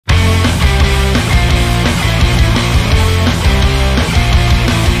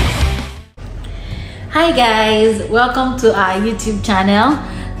Hi guys, welcome to our YouTube channel.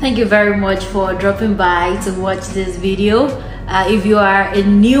 Thank you very much for dropping by to watch this video. If you are a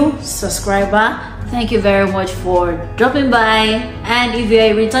new subscriber, thank you very much for dropping by, and if you're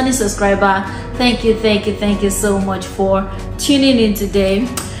a returning subscriber, thank you so much for tuning in today.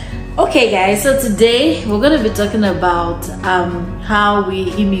 Okay guys, so today we're going to be talking about how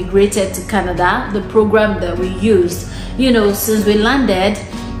we immigrated to Canada, the program that we used. You know, since we landed,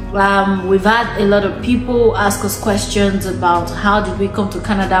 we've had a lot of people ask us questions about how did we come to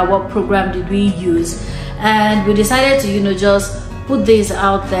Canada, what program did we use, and we decided to just put this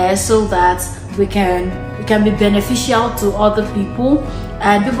out there so that it can be beneficial to other people,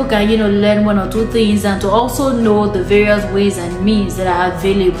 and people can learn one or two things, and to also know the various ways and means that are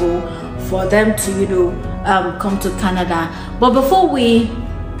available for them to come to Canada. But before we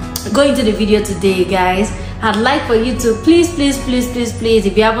go into the video today, guys, I'd like for you to please,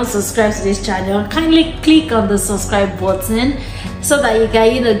 if you haven't subscribed to this channel, kindly click on the subscribe button so that you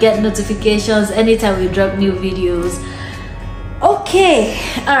can get notifications anytime we drop new videos. Okay,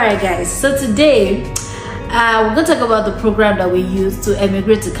 all right guys, so today we're going to talk about the program that we use to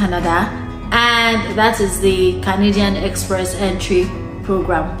emigrate to Canada, and that is the Canadian Express Entry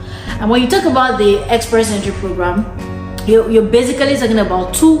program. And when you talk about the Express Entry program, you're basically talking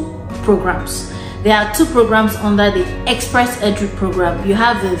about two programs. There are two programs under the Express Entry program. You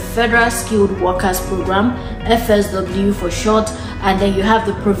have the Federal Skilled Workers Program, FSW for short, and then you have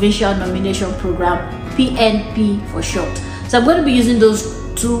the Provincial Nomination Program, PNP for short. So I'm going to be using those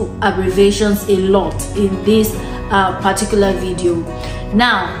two abbreviations a lot in this particular video.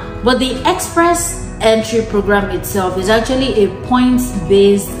 Now, but the Express Entry program itself is actually a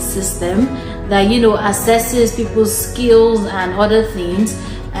points-based system that assesses people's skills and other things,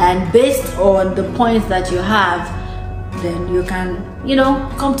 and based on the points that you have, then you can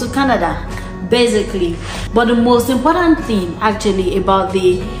come to Canada basically. But the most important thing actually about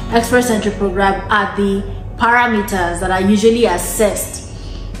the Express Entry program are the parameters that are usually assessed,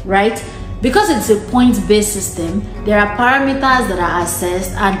 right? Because it's a points-based system, there are parameters that are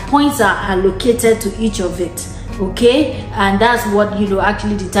assessed and points are allocated to each of it. Okay, and that's what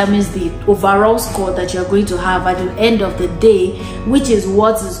actually determines the overall score that you're going to have at the end of the day, which is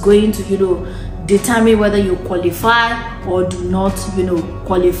what is going to determine whether you qualify or do not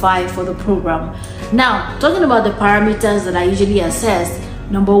qualify for the program. Now, talking about the parameters that are usually assessed,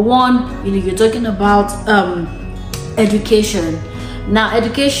 number one, you're talking about education. Now,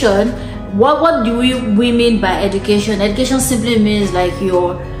 education, what do we mean by education? Education simply means like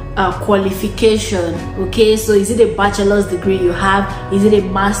your qualification. Okay, so is it a bachelor's degree you have? Is it a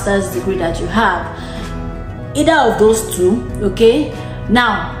master's degree that you have? Either of those two. Okay,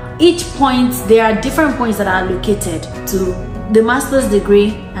 now each point, there are different points that are allocated to the master's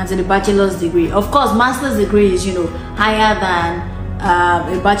degree and to the bachelor's degree. Of course, master's degree is higher than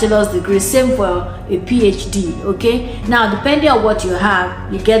a bachelor's degree, same for a PhD. Okay, now depending on what you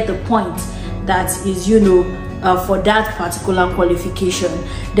have, you get the point that is for that particular qualification.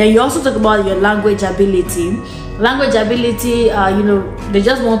 Then you also talk about your language ability. Language ability, they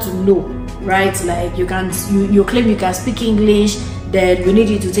just want to know, right? Like you claim you can speak English, then we need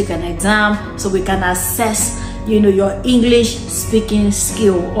you to take an exam so we can assess your English speaking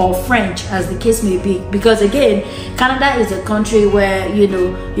skill, or French as the case may be, because again, Canada is a country where you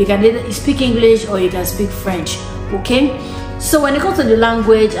can either speak English or you can speak French. Okay, so when it comes to the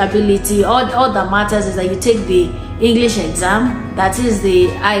language ability, all that matters is that you take the English exam, that is the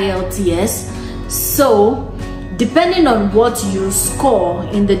IELTS. So depending on what you score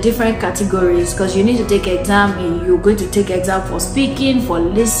in the different categories, because you need to take exam, you're going to take exam for speaking, for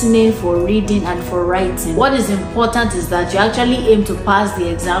listening, for reading, and for writing. What is important is that you actually aim to pass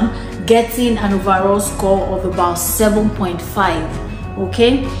the exam getting an overall score of about 7.5.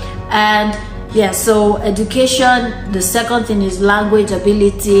 okay, and yeah, so education, the second thing is language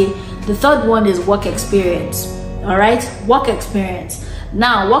ability, the third one is work experience. All right, work experience.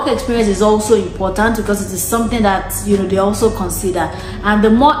 Now, work experience is also important because it is something that they also consider, and the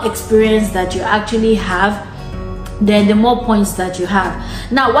more experience that you actually have, then the more points that you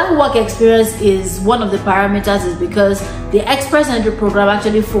have. Now, why work experience is one of the parameters is because the Express Entry program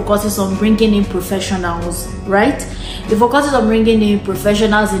actually focuses on bringing in professionals, right? It focuses on bringing in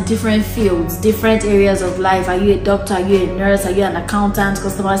professionals in different fields, different areas of life. Are you a doctor? Are you a nurse? Are you an accountant,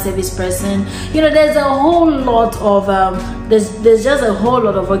 customer service person? There's a whole lot of there's just a whole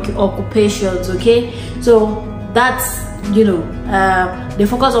lot of occupations. Okay, so that's they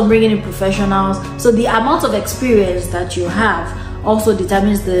focus on bringing in professionals. So the amount of experience that you have also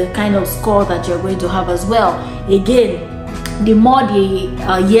determines the kind of score that you're going to have as well. Again, the more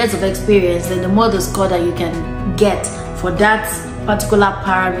the years of experience, then the more the score that you can get for that particular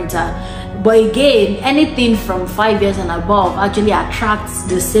parameter. But again, anything from 5 years and above actually attracts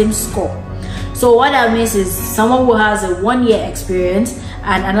the same score. So what that means is someone who has a 1 year experience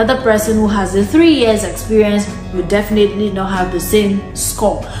and another person who has a 3 years experience will definitely not have the same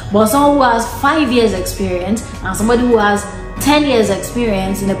score. But someone who has 5 years experience and somebody who has 10 years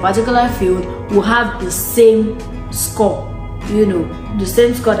experience in a particular field will have the same score, you know, the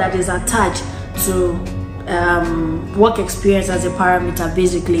same score that is attached to work experience as a parameter,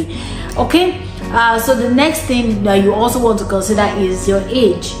 basically. Okay, so the next thing that you also want to consider is your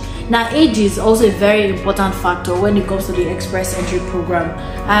age. Now, age is also a very important factor when it comes to the express entry program.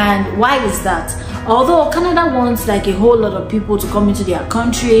 And why is that? Although Canada wants like a whole lot of people to come into their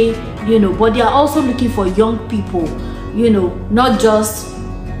country, you know, but they are also looking for young people, you know, not just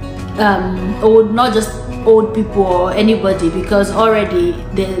old people or anybody, because already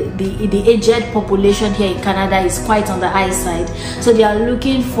the aged population here in Canada is quite on the high side. So they are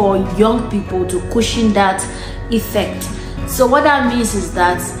looking for young people to cushion that effect. So what that means is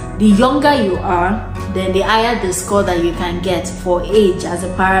that the younger you are, then the higher the score that you can get for age as a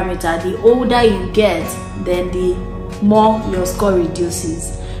parameter. The older you get, then the more your score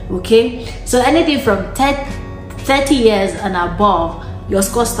reduces. Okay, so anything from 30 years and above, your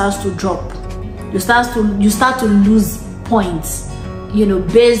score starts to drop. You start to lose points, you know,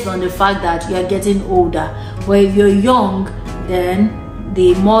 based on the fact that you are getting older. But if you're young, then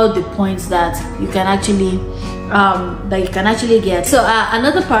the more the points that you can actually get. So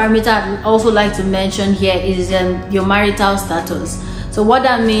another parameter I'd also like to mention here is your marital status. So what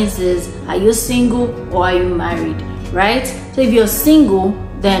that means is, are you single or are you married, right? So if you're single,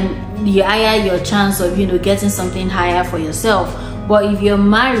 then the higher your chance of, you know, getting something higher for yourself. But if you're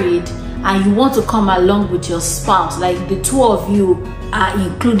married and you want to come along with your spouse, like the two of you are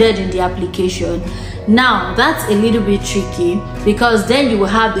included in the application, now that's a little bit tricky, because then you will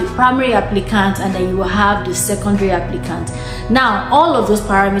have the primary applicant and then you will have the secondary applicant. Now all of those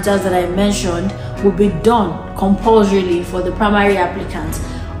parameters that I mentioned will be done compulsorily for the primary applicant,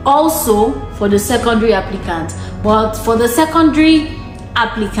 also for the secondary applicant. But for the secondary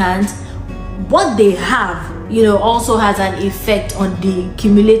applicant, what they have, you know, also has an effect on the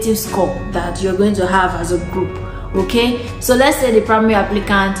cumulative score that you're going to have as a group. Okay, so let's say the primary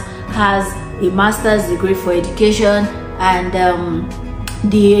applicant has a master's degree for education, and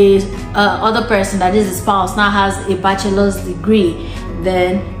the other person, that is the spouse, now has a bachelor's degree.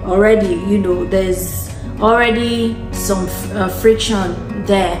 Then already, you know, there's already some friction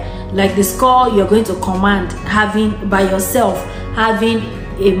there. Like the score you're going to command having by yourself having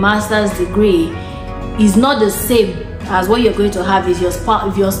a master's degree is not the same as what you're going to have is your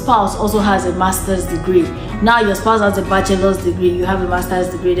spouse. If your spouse also has a master's degree, now your spouse has a bachelor's degree, you have a master's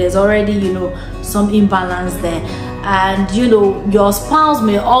degree, there's already, you know, some imbalance there. And you know, your spouse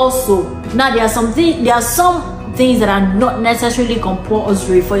may also, now there are some things that are not necessarily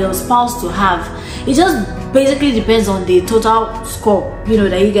compulsory for your spouse to have. It just basically depends on the total score, you know,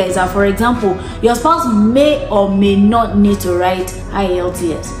 that you guys have. For example, your spouse may or may not need to write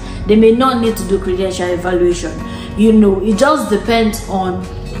IELTS. They may not need to do credential evaluation. You know, it just depends on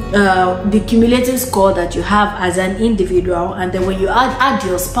the cumulative score that you have as an individual. And then when you add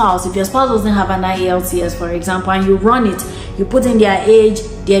your spouse, if your spouse doesn't have an IELTS, for example, and you run it, you put in their age,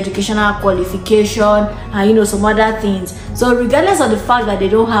 the educational qualification, and you know, some other things. So regardless of the fact that they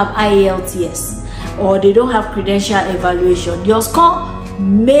don't have IELTS or they don't have credential evaluation, your score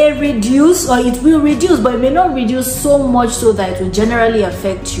may reduce, or it will reduce, but it may not reduce so much so that it will generally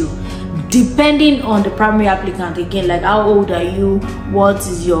affect you, depending on the primary applicant. Again, like how old are you, what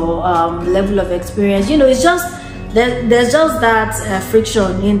is your level of experience, you know, it's just there's just that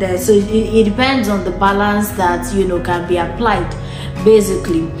friction in there. So it depends on the balance that, you know, can be applied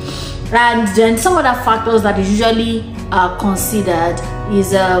basically. And then some other factors that is usually considered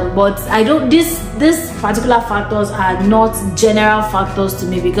is but I don't, these particular factors are not general factors to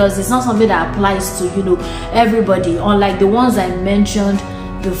me, because it's not something that applies to, you know, everybody, unlike the ones I mentioned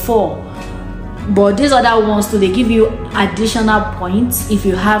before. But these other ones too, they give you additional points if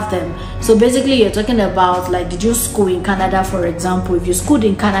you have them. So basically you're talking about, like, did you school in Canada, for example? If you schooled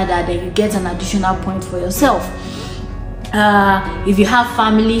in Canada, then you get an additional point for yourself. If you have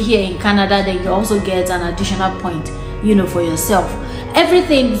family here in Canada, then you also get an additional point, you know, for yourself.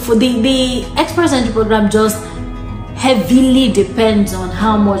 Everything for the express entry program just heavily depends on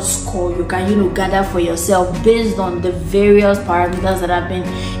how much score you can, you know, gather for yourself based on the various parameters that have been,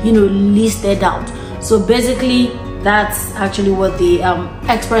 you know, listed out. So basically That's actually what the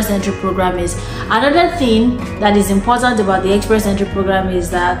Express Entry program is. Another thing that is important about the Express Entry program is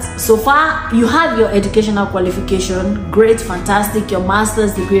that so far you have your educational qualification, great, fantastic, your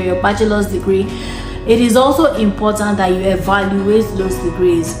master's degree, your bachelor's degree. It is also important that you evaluate those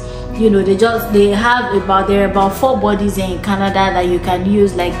degrees. You know, there are about 4 bodies here in Canada that you can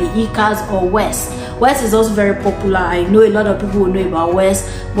use, like the ECAS or WES. WES is also very popular. I know a lot of people will know about WES,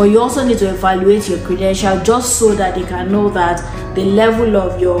 but you also need to evaluate your credential just so that they can know that the level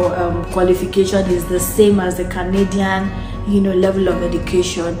of your qualification is the same as the Canadian, you know, level of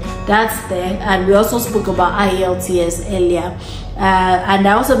education. That's there. And we also spoke about IELTS earlier, and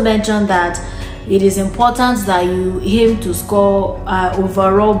I also mentioned that it is important that you aim to score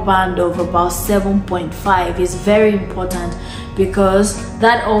overall band of about 7.5. It's very important because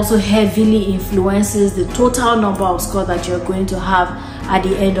that also heavily influences the total number of score that you're going to have at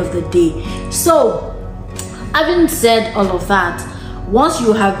the end of the day. So, having said all of that, once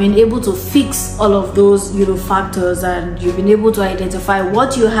you have been able to fix all of those, you know, factors, and you've been able to identify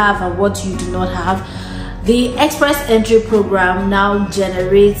what you have and what you do not have, the Express Entry program now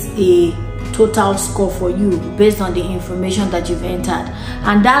generates a total score for you based on the information that you've entered,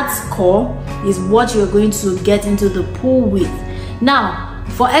 and that score is what you're going to get into the pool with. Now,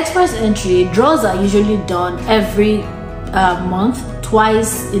 for Express Entry, draws are usually done every month,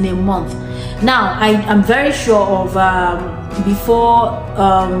 twice in a month. Now, I'm very sure of before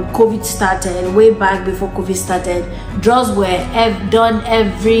COVID started, way back before COVID started, draws were done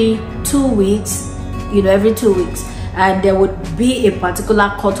every 2 weeks, you know, every 2 weeks, and there would be a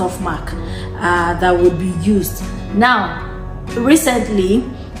particular cutoff mark that would be used. Now, recently,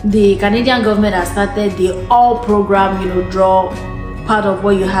 the Canadian government has started the all program, you know, draw part of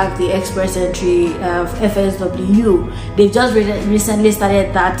what you have, the Express Entry FSW. They've just recently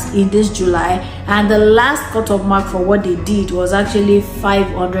started that in this July, and the last cutoff mark for what they did was actually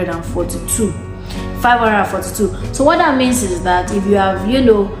 542. So what that means is that if you have, you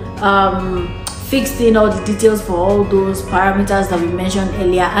know, fixed in all the details for all those parameters that we mentioned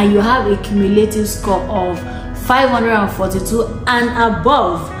earlier, and you have a cumulative score of 542 and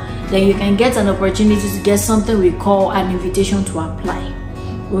above, then you can get an opportunity to get something we call an invitation to apply.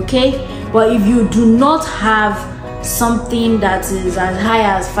 Okay, but if you do not have something that is as high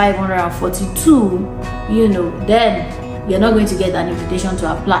as 542, you know, then you're not going to get an invitation to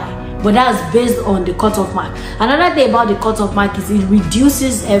apply. But that's based on the cutoff mark. Another thing about the cutoff mark is it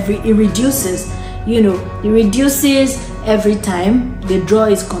reduces every time the draw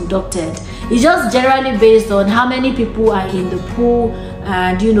is conducted. It's just generally based on how many people are in the pool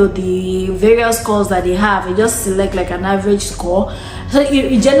and, you know, the various scores that they have. You just select like an average score, so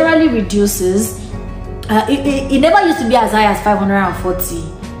it generally reduces. It never used to be as high as 540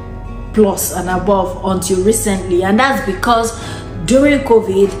 plus and above until recently, and that's because during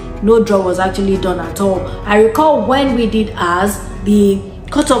COVID no draw was actually done at all. I recall when we did ours, the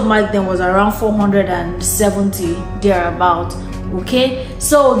cutoff mark then was around 470 thereabout. Okay,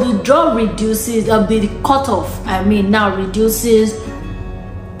 so the draw reduces, the cutoff, now reduces,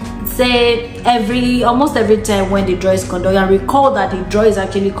 say almost every time when the draw is conducted. And recall that the draw is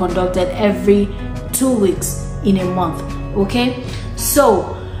actually conducted every 2 weeks in a month. Okay,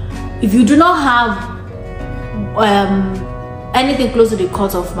 so if you do not have anything close to the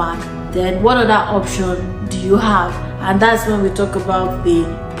cutoff mark, then what other option do you have? And that's when we talk about the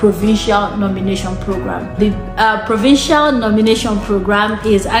Provincial Nomination Program. The Provincial Nomination Program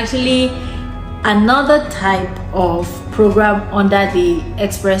is actually another type of program under the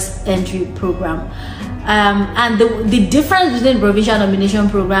Express Entry Program. And the difference between the Provincial Nomination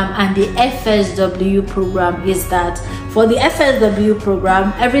Program and the FSW program is that for the FSW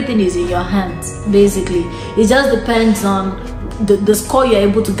program, everything is in your hands, basically. It just depends on the score you're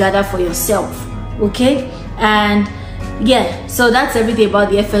able to gather for yourself. Okay, and yeah, so that's everything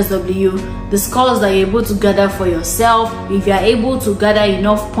about the FSW. The scores that you're able to gather for yourself. If you're able to gather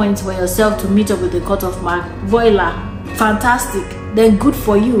enough points for yourself to meet up with the cutoff mark, voila, fantastic, then good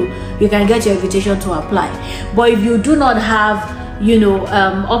for you. You can get your invitation to apply. But if you do not have,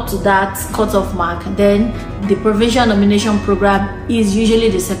 up to that cutoff mark, then the Provincial Nomination Program is usually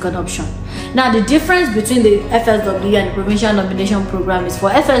the second option. Now, the difference between the FSW and the Provincial Nomination Program is,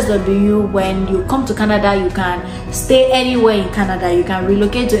 for FSW, when you come to Canada, you can stay anywhere in Canada. You can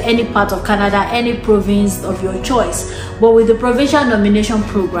relocate to any part of Canada, any province of your choice. But with the Provincial Nomination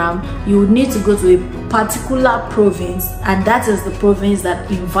Program, you would need to go to a particular province, and that is the province that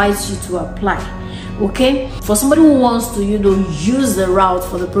invites you to apply. Okay, for somebody who wants to use the route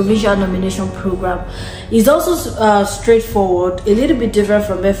for the provincial nomination program, it's also straightforward, a little bit different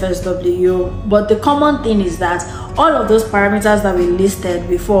from FSW, but the common thing is that all of those parameters that we listed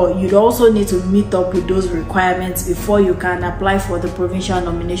before, you'd also need to meet up with those requirements before you can apply for the provincial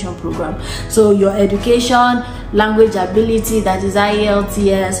nomination program. So your education, language ability, that is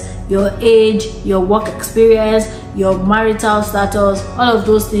IELTS, your age, your work experience, your marital status, all of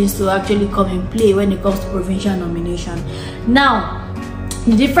those things to actually come in play when it comes to provincial nomination. Now,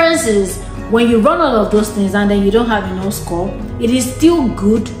 the difference is when you run all of those things and then you don't have enough score, it is still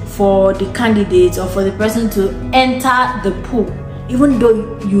good for the candidates or for the person to enter the pool, even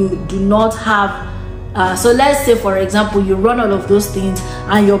though you do not have. So let's say, for example, you run all of those things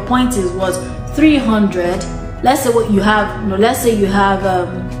and your point was 300. Let's say what you have. Let's say you have.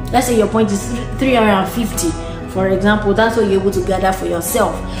 Let's say your point is 350. For example, that's what you're able to gather for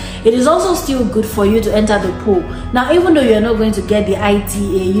yourself. It is also still good for you to enter the pool. Now, even though you're not going to get the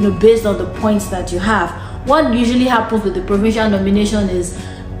ITA, based on the points that you have, what usually happens with the provincial nomination is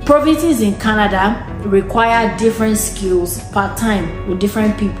provinces in Canada require different skills per time with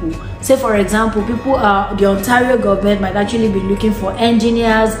different people. Say, for example, the Ontario government might actually be looking for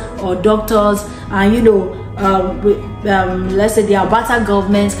engineers or doctors, and let's say the Alberta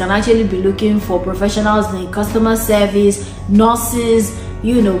government can actually be looking for professionals in customer service, nurses,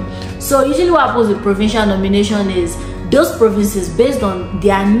 So usually what happens with provincial nomination is those provinces, based on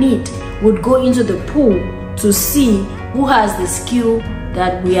their need, would go into the pool to see who has the skill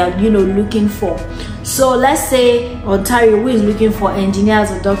that we are looking for. So let's say Ontario, who is looking for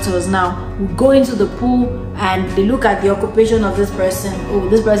engineers or doctors, now will go into the pool and they look at the occupation of this person. Oh,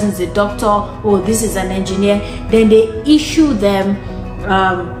 this person is a doctor. Oh, this is an engineer. Then they issue them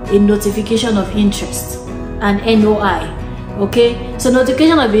a notification of interest, an NOI. Okay, so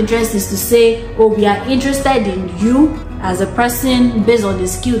notification of interest is to say, oh, we are interested in you as a person based on the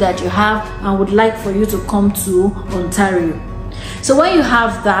skill that you have and would like for you to come to Ontario. So when you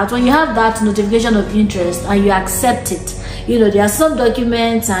have that notification of interest and you accept it, there are some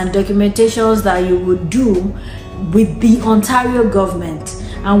documents and documentations that you would do with the Ontario government,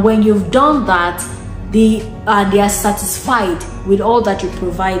 and when you've done that, they are satisfied with all that you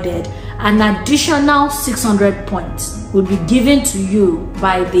provided, an additional 600 points will be given to you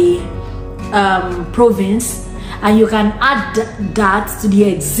by the province, and you can add that to the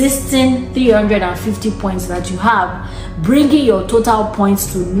existing 350 points that you have, bringing your total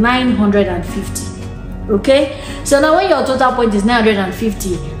points to 950. Okay, so now when your total point is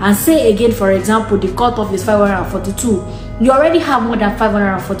 950, and say again, for example, the cutoff is 542, you already have more than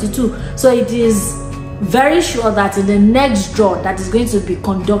 542. So it is very sure that in the next draw that is going to be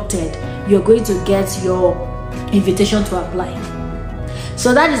conducted, you're going to get your invitation to apply.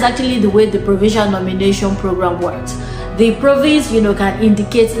 So that is actually the way the provincial nomination program works. The province, can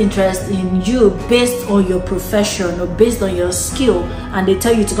indicate interest in you based on your profession or based on your skill, and they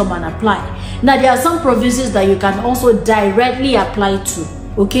tell you to come and apply. Now, there are some provinces that you can also directly apply to,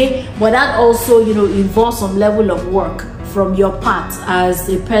 okay? But that also, involves some level of work from your part as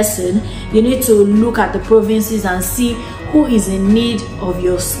a person. You need to look at the provinces and see who is in need of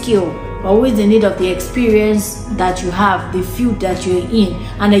your skill, or who is in need of the experience that you have, the field that you're in,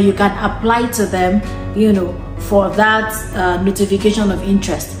 and then you can apply to them, for that notification of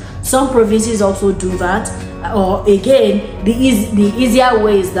interest. Some provinces also do that, or again, the easier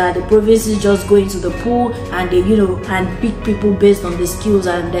way is that the provinces just go into the pool and they and pick people based on the skills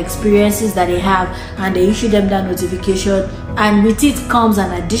and the experiences that they have, and they issue them that notification, and with it comes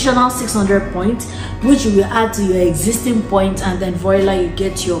an additional 600 points, which you will add to your existing points, and then voila, you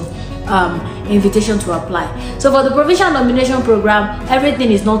get your invitation to apply. So for the provincial nomination program,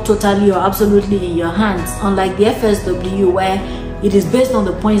 everything is not totally or absolutely in your hands, unlike the FSW, where it is based on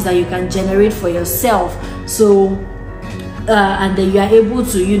the points that you can generate for yourself. So and then you are able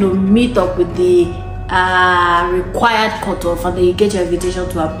to meet up with the required cutoff, and then you get your invitation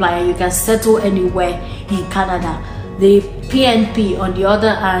to apply, and you can settle anywhere in Canada. The PNP, on the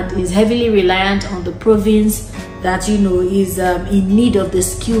other hand, is heavily reliant on the province that is in need of the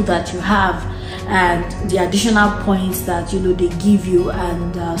skill that you have and the additional points that they give you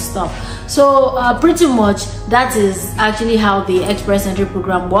and stuff. So pretty much that is actually how the express entry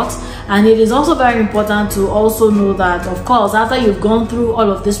program works. And it is also very important to also know that, of course, after you've gone through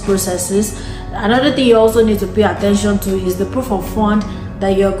all of these processes, another thing you also need to pay attention to is the proof of fund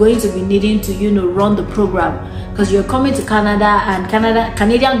that you're going to be needing to run the program, because you're coming to Canada, and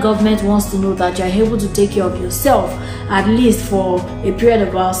Canadian government wants to know that you're able to take care of yourself at least for a period of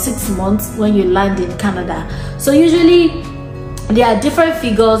about 6 months when you land in Canada. So usually There are different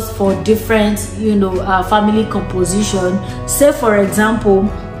figures for different, family composition. Say for example,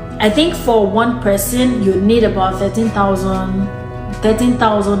 I think for one person you need about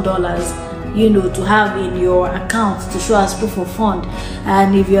 $13,000 to have in your account to show as proof of fund.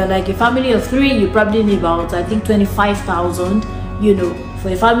 And if you're like a family of 3, you probably need about, I think, 25,000, for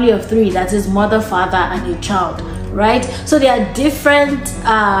a family of 3, that is mother, father and a child, right? So there are different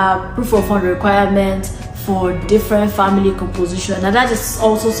proof of fund requirements for different family composition, and that is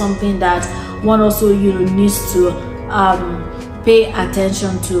also something that one also needs to pay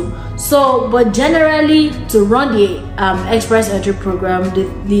attention to. So, but generally, to run the express entry program,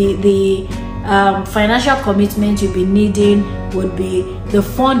 the financial commitment you'll be needing would be the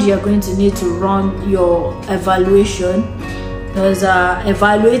fund you're going to need to run your evaluation, because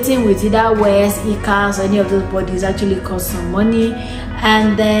evaluating with either WES, ECAS, or any of those bodies actually costs some money.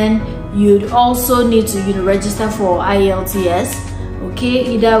 And then you'd also need to register for IELTS, okay,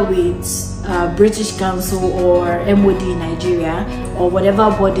 either with British Council or MOD in Nigeria, or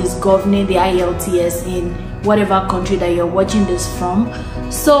whatever body is governing the IELTS in whatever country that you're watching this from.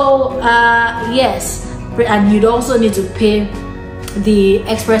 So yes, and you'd also need to pay the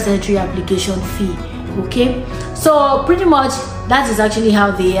express entry application fee. Okay, so pretty much that is actually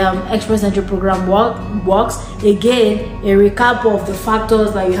how the express entry program works. Again, a recap of the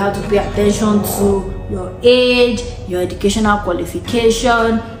factors that you have to pay attention to: your age, your educational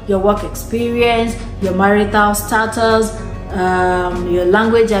qualification, your work experience, your marital status, your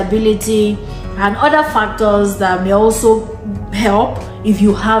language ability, and other factors that may also help if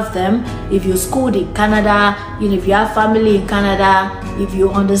you have them. If you schooled in Canada, if you have family in Canada, if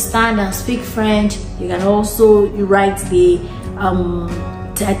you understand and speak French, you can also write the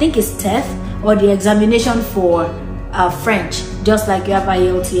I think it's TEF, or the examination for French, just like you have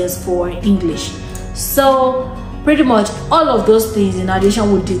IELTS for English. So pretty much all of those things in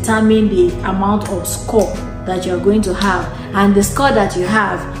addition will determine the amount of score that you're going to have, and the score that you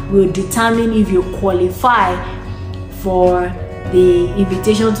have will determine if you qualify for the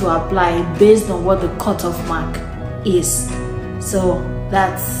invitation to apply based on what the cutoff mark is. So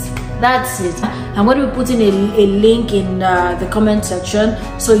that's it. I'm going to be putting a link in the comment section,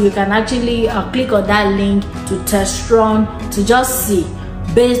 so you can actually click on that link to test run, to just see,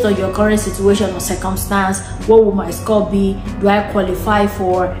 based on your current situation or circumstance, what will my score be? Do I qualify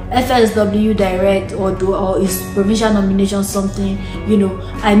for FSW direct, or is provincial nomination something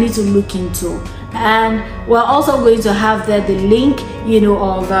I need to look into? And we're also going to have there the link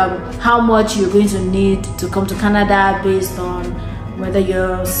of how much you're going to need to come to Canada, based on whether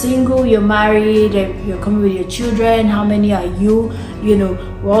you're single, you're married, you're coming with your children, how many are you.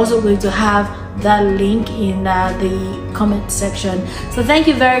 We're also going to have that link in the comment section. So thank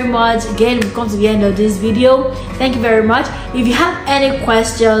you very much. Again, we've come to the end of this video. Thank you very much. If you have any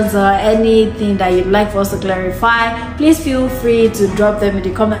questions or anything that you'd like for us to clarify, please feel free to drop them in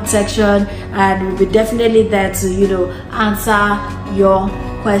the comment section, and we'll be definitely there to answer your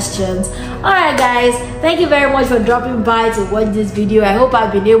questions. All right guys, thank you very much for dropping by to watch this video. I hope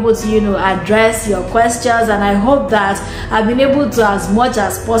I've been able to address your questions, and I hope that I've been able to, as much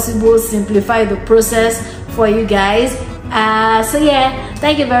as possible, simplify the process for you guys. So yeah,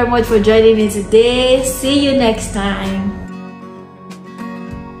 thank you very much for joining me today. See you next time.